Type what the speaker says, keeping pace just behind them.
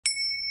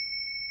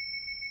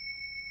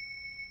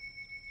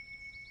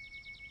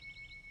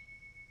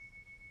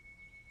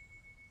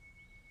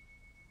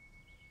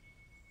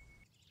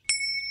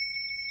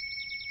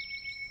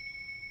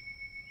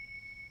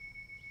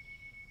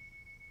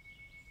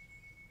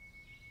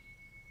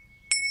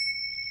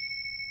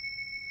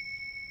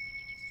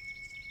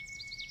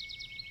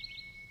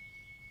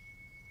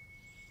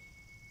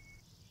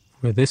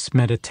For this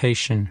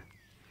meditation,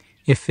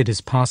 if it is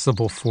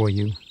possible for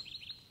you,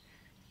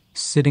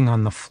 sitting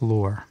on the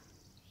floor,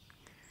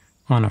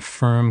 on a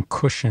firm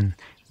cushion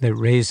that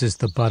raises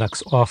the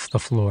buttocks off the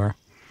floor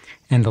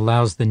and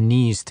allows the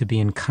knees to be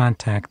in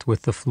contact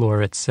with the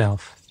floor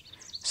itself,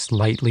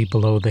 slightly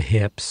below the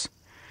hips,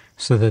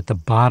 so that the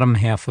bottom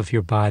half of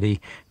your body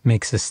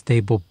makes a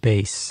stable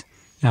base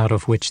out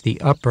of which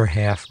the upper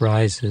half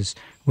rises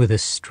with a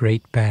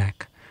straight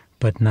back,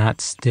 but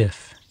not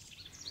stiff.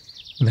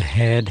 The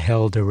head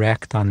held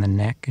erect on the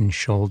neck and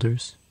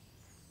shoulders,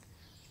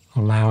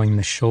 allowing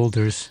the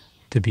shoulders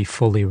to be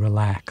fully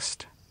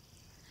relaxed.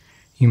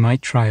 You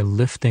might try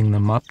lifting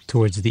them up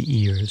towards the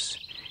ears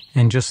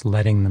and just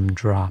letting them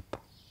drop.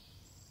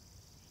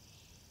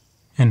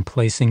 And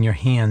placing your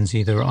hands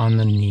either on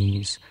the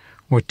knees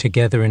or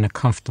together in a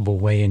comfortable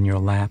way in your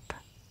lap.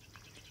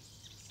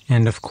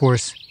 And of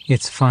course,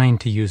 it's fine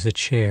to use a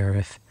chair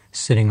if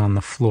sitting on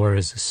the floor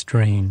is a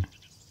strain.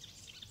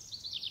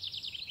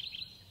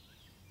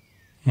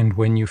 And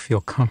when you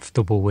feel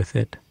comfortable with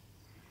it,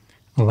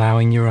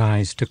 allowing your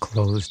eyes to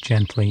close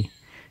gently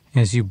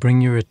as you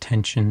bring your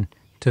attention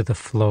to the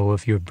flow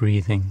of your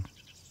breathing,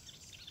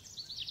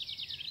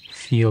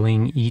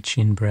 feeling each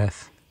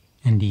in-breath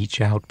and each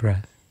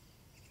out-breath.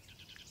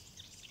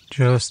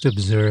 Just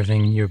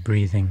observing your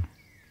breathing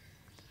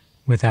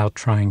without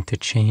trying to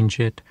change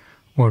it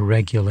or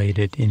regulate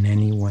it in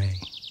any way.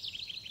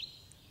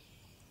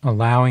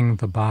 Allowing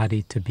the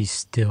body to be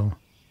still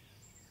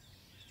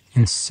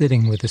and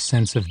sitting with a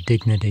sense of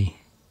dignity,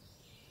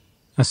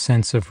 a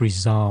sense of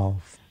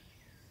resolve,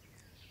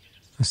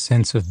 a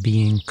sense of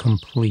being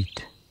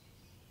complete,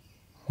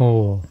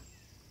 whole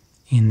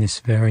in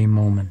this very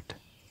moment,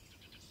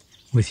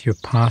 with your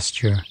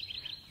posture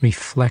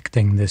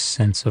reflecting this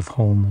sense of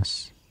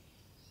wholeness.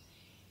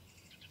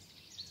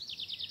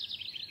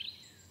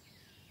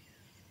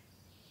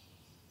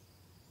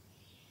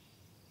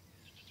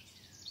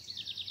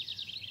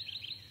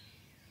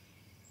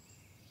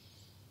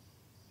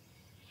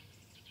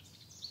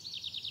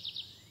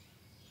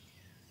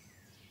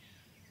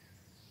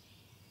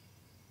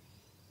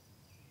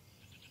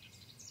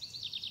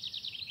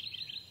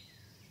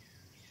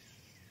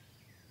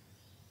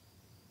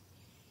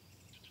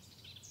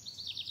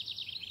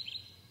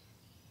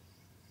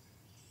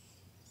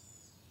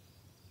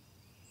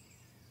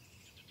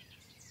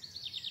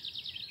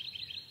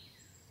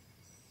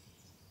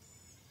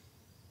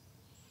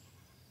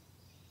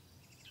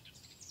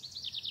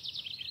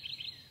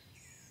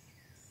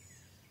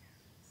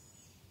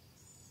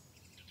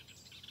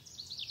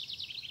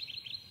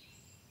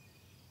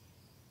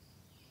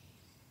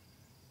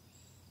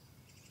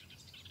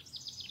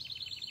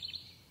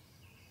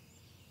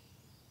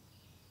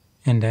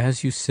 And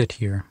as you sit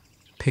here,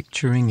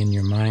 picturing in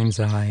your mind's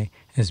eye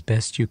as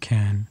best you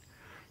can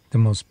the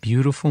most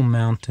beautiful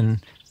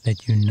mountain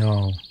that you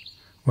know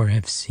or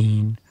have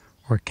seen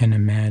or can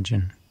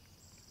imagine,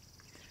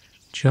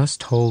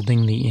 just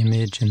holding the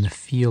image and the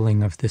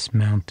feeling of this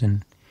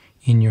mountain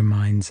in your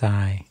mind's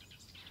eye,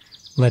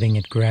 letting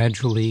it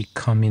gradually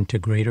come into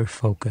greater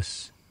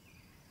focus,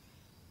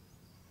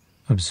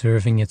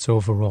 observing its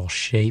overall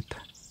shape,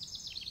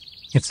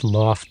 its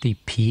lofty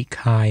peak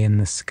high in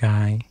the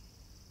sky,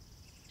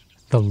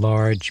 the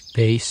large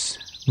base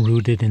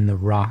rooted in the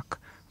rock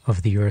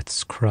of the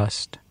earth's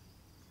crust,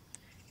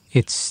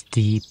 its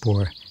steep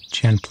or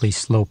gently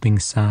sloping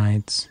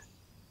sides.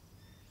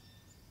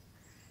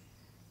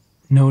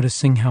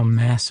 Noticing how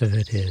massive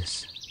it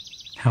is,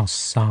 how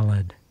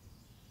solid,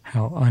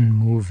 how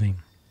unmoving,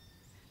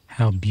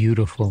 how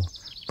beautiful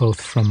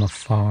both from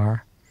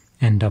afar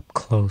and up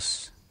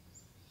close.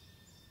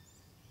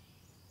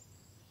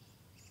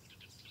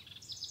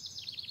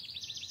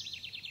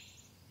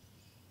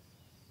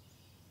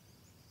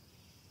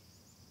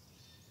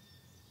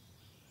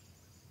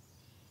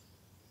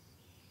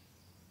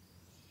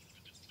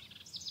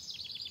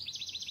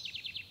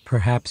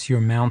 Perhaps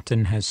your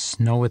mountain has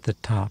snow at the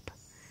top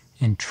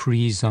and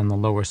trees on the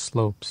lower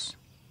slopes.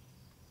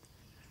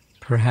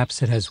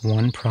 Perhaps it has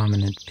one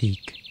prominent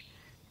peak,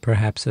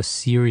 perhaps a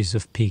series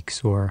of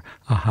peaks or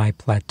a high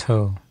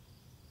plateau.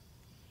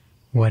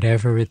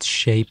 Whatever its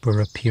shape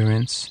or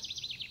appearance,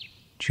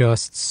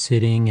 just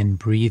sitting and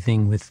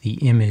breathing with the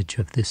image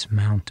of this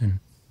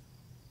mountain,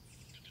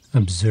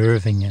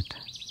 observing it,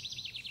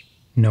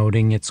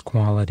 noting its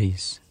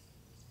qualities.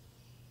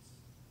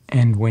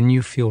 And when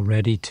you feel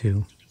ready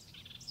to,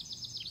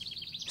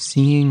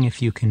 seeing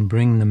if you can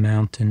bring the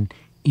mountain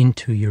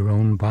into your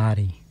own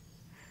body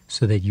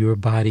so that your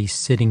body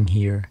sitting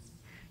here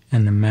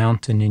and the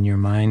mountain in your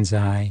mind's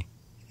eye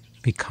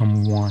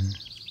become one.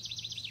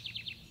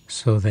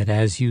 So that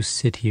as you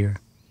sit here,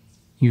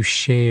 you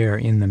share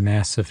in the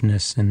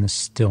massiveness and the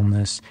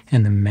stillness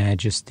and the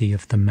majesty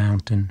of the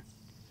mountain.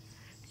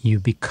 You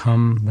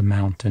become the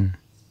mountain,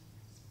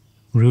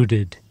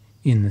 rooted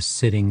in the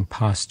sitting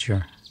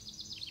posture.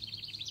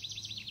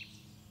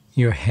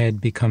 Your head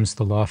becomes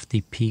the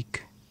lofty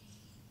peak,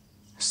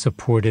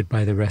 supported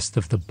by the rest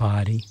of the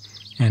body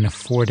and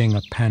affording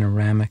a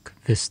panoramic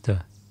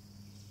vista.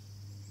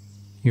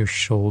 your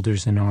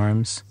shoulders and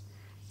arms,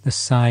 the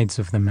sides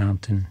of the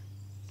mountain,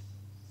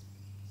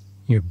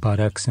 your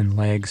buttocks and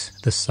legs,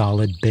 the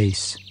solid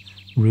base,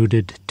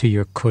 rooted to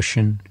your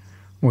cushion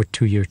or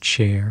to your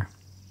chair.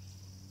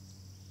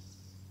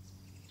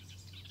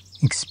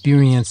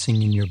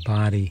 Experiencing in your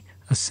body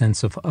a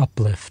sense of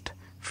uplift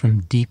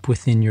from deep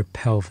within your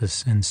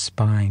pelvis and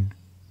spine.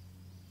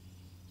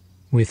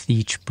 With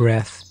each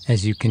breath,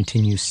 as you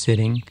continue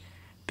sitting,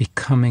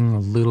 becoming a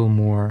little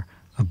more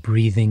a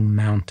breathing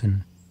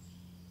mountain,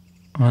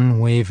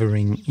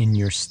 unwavering in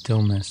your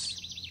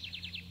stillness,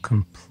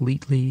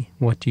 completely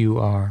what you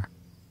are,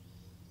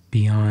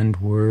 beyond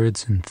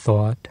words and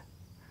thought,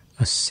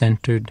 a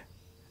centered,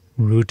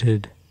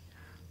 rooted,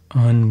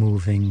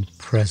 unmoving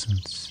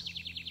presence.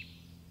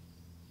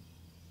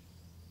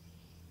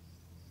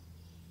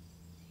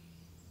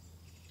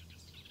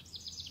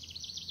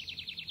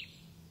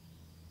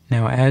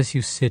 Now, as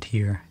you sit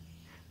here,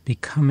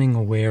 becoming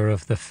aware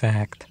of the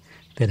fact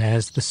that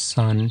as the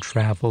sun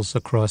travels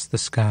across the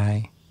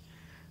sky,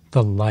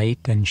 the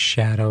light and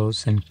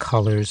shadows and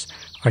colors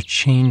are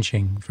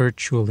changing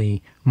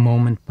virtually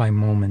moment by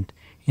moment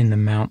in the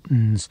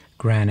mountain's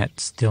granite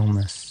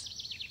stillness.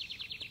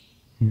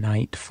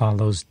 Night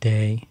follows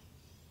day,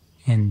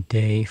 and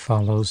day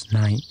follows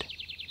night.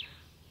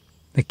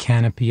 The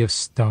canopy of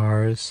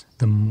stars,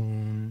 the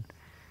moon,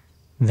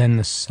 then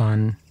the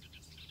sun.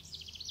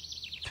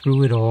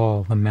 Through it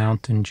all, the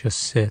mountain just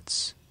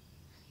sits,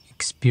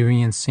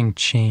 experiencing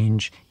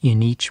change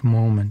in each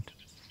moment,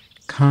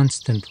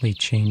 constantly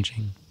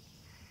changing,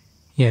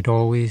 yet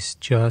always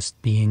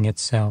just being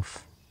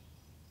itself.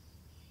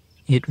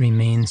 It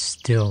remains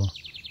still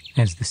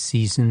as the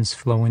seasons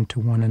flow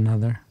into one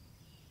another,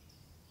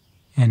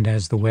 and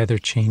as the weather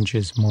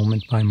changes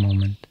moment by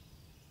moment,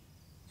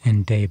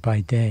 and day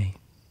by day.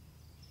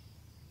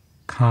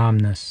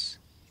 Calmness,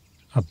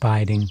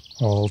 abiding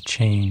all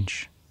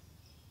change.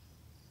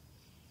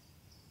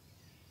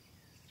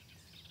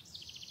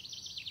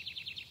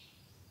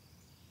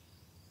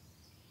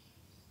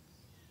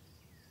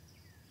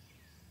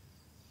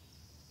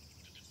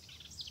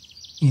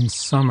 In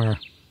summer,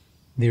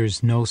 there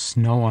is no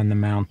snow on the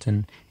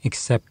mountain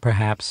except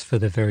perhaps for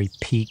the very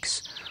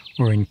peaks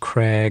or in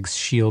crags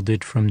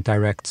shielded from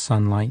direct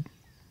sunlight.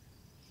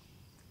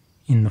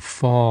 In the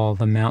fall,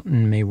 the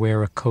mountain may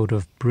wear a coat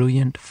of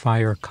brilliant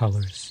fire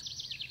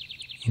colors.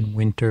 In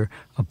winter,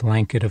 a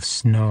blanket of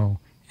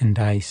snow and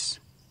ice.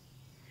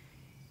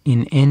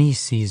 In any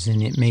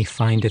season, it may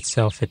find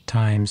itself at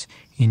times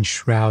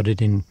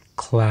enshrouded in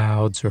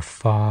clouds or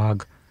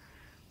fog,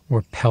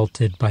 or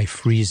pelted by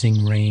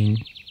freezing rain.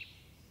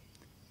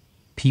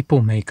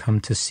 People may come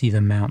to see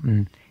the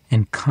mountain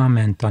and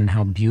comment on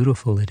how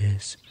beautiful it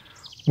is,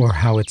 or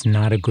how it's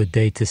not a good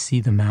day to see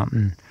the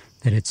mountain,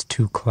 that it's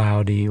too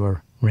cloudy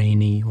or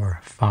rainy or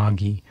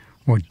foggy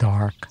or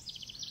dark.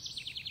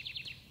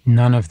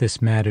 None of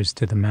this matters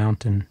to the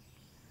mountain,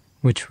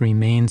 which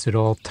remains at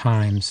all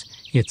times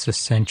its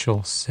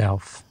essential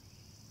self.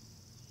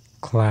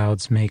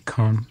 Clouds may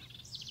come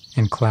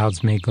and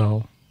clouds may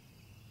go.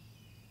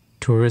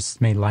 Tourists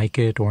may like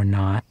it or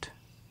not.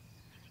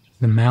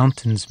 The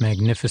mountain's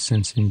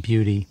magnificence and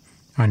beauty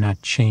are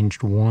not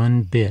changed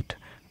one bit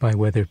by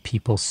whether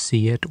people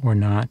see it or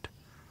not,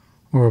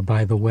 or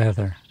by the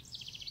weather,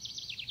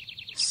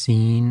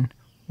 seen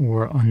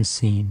or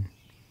unseen,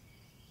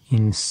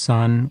 in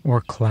sun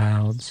or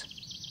clouds,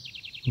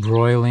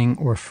 broiling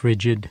or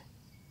frigid,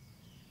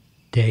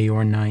 day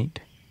or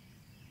night.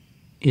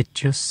 It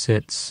just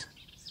sits,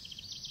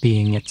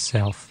 being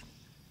itself.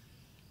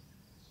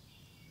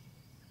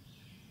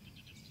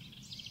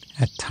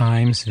 At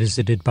times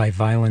visited by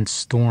violent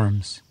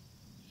storms,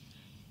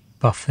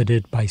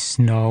 buffeted by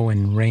snow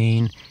and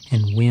rain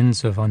and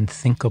winds of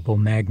unthinkable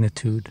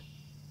magnitude.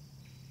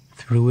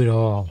 Through it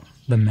all,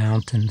 the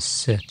mountain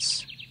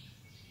sits.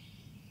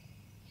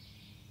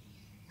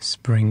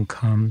 Spring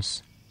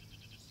comes.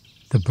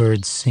 The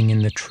birds sing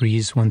in the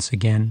trees once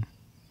again.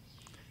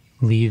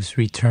 Leaves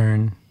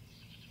return.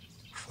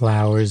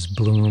 Flowers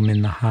bloom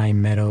in the high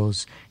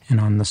meadows and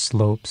on the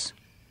slopes.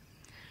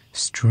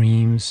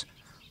 Streams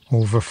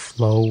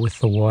overflow with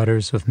the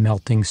waters of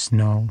melting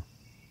snow.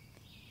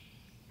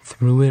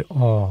 Through it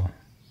all,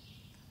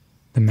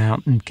 the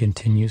mountain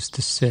continues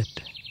to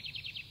sit,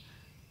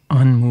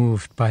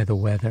 unmoved by the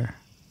weather,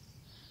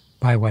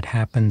 by what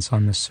happens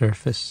on the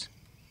surface,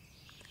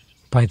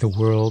 by the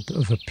world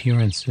of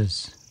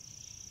appearances.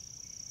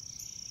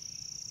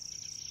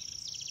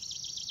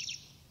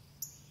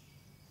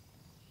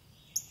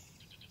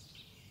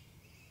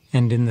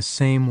 And in the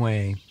same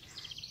way,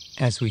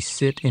 as we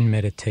sit in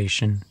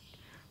meditation,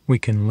 we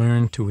can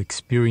learn to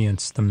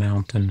experience the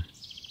mountain.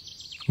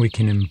 We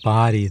can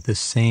embody the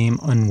same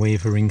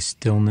unwavering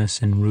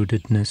stillness and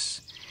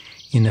rootedness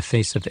in the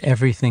face of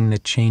everything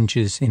that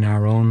changes in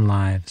our own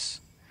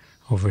lives,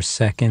 over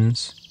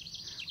seconds,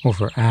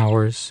 over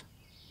hours,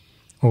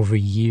 over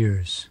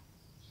years.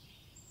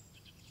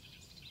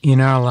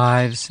 In our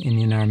lives and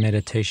in our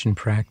meditation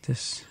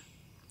practice,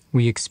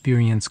 we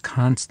experience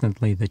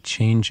constantly the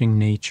changing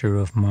nature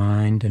of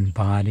mind and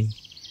body,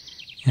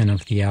 and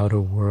of the outer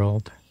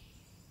world.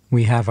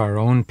 We have our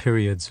own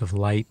periods of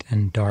light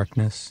and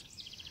darkness,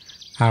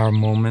 our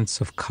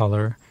moments of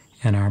color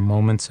and our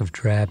moments of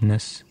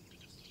drabness.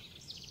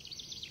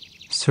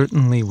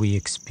 Certainly we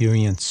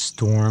experience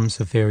storms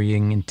of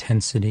varying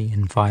intensity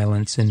and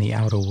violence in the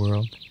outer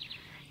world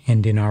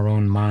and in our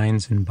own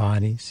minds and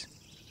bodies.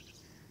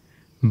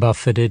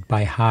 Buffeted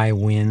by high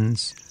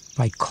winds,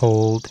 by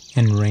cold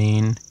and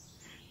rain,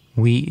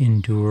 we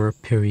endure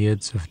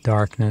periods of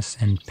darkness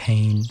and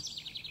pain,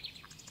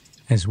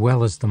 as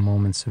well as the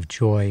moments of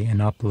joy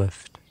and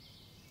uplift.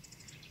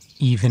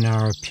 Even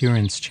our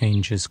appearance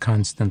changes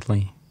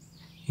constantly,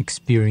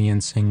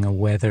 experiencing a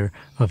weather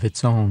of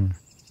its own.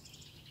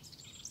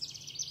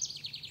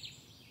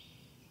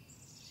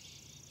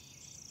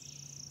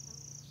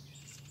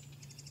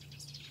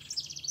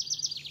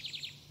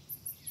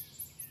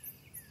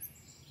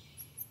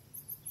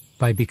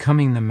 By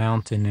becoming the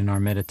mountain in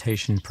our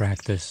meditation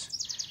practice,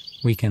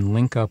 we can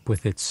link up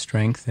with its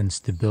strength and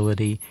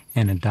stability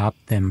and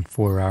adopt them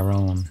for our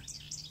own.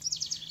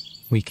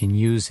 We can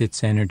use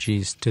its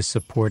energies to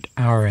support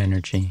our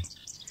energy,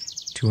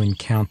 to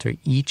encounter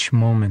each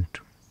moment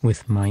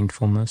with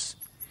mindfulness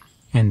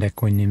and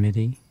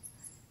equanimity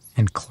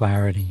and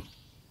clarity.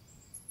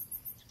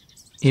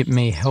 It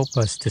may help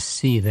us to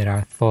see that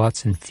our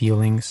thoughts and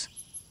feelings,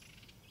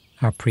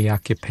 our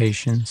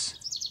preoccupations,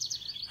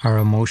 our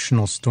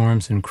emotional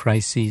storms and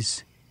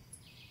crises,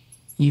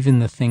 even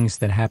the things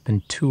that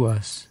happen to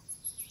us,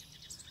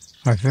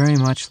 are very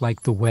much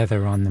like the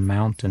weather on the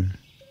mountain.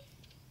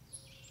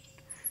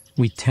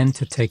 We tend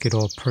to take it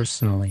all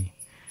personally,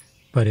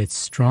 but its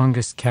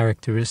strongest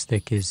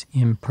characteristic is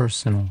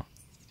impersonal.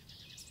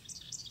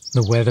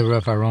 The weather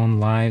of our own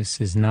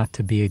lives is not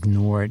to be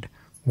ignored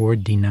or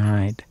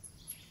denied.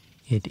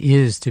 It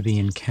is to be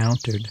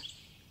encountered,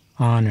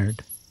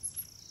 honored,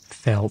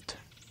 felt,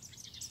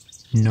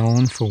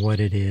 known for what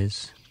it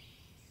is,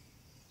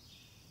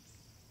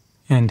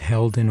 and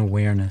held in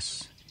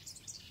awareness.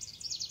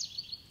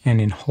 And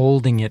in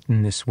holding it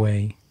in this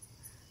way,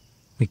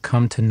 we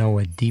come to know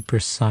a deeper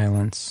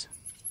silence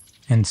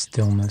and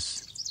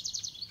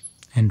stillness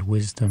and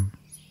wisdom.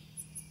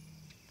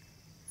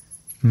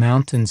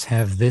 Mountains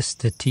have this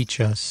to teach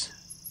us,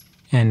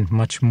 and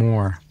much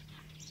more,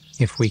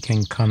 if we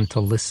can come to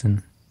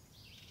listen.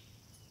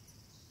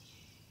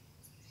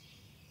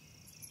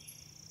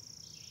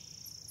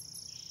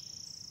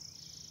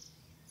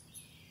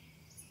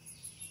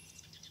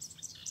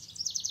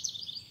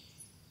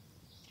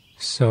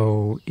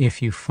 So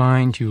if you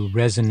find you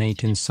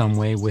resonate in some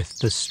way with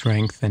the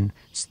strength and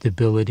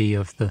stability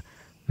of the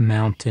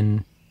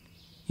mountain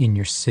in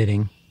your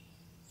sitting,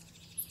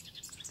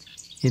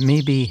 it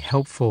may be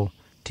helpful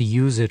to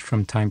use it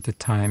from time to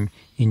time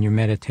in your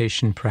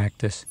meditation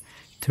practice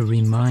to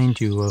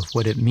remind you of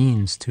what it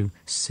means to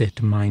sit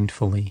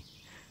mindfully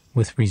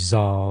with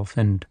resolve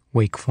and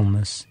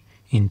wakefulness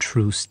in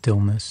true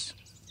stillness.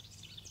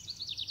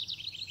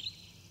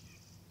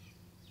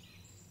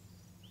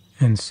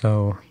 And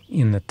so,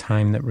 in the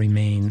time that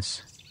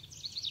remains,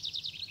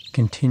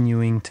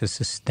 continuing to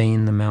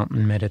sustain the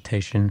mountain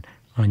meditation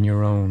on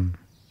your own,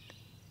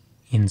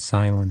 in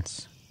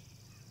silence,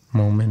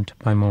 moment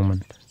by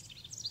moment,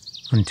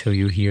 until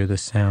you hear the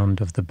sound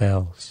of the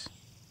bells.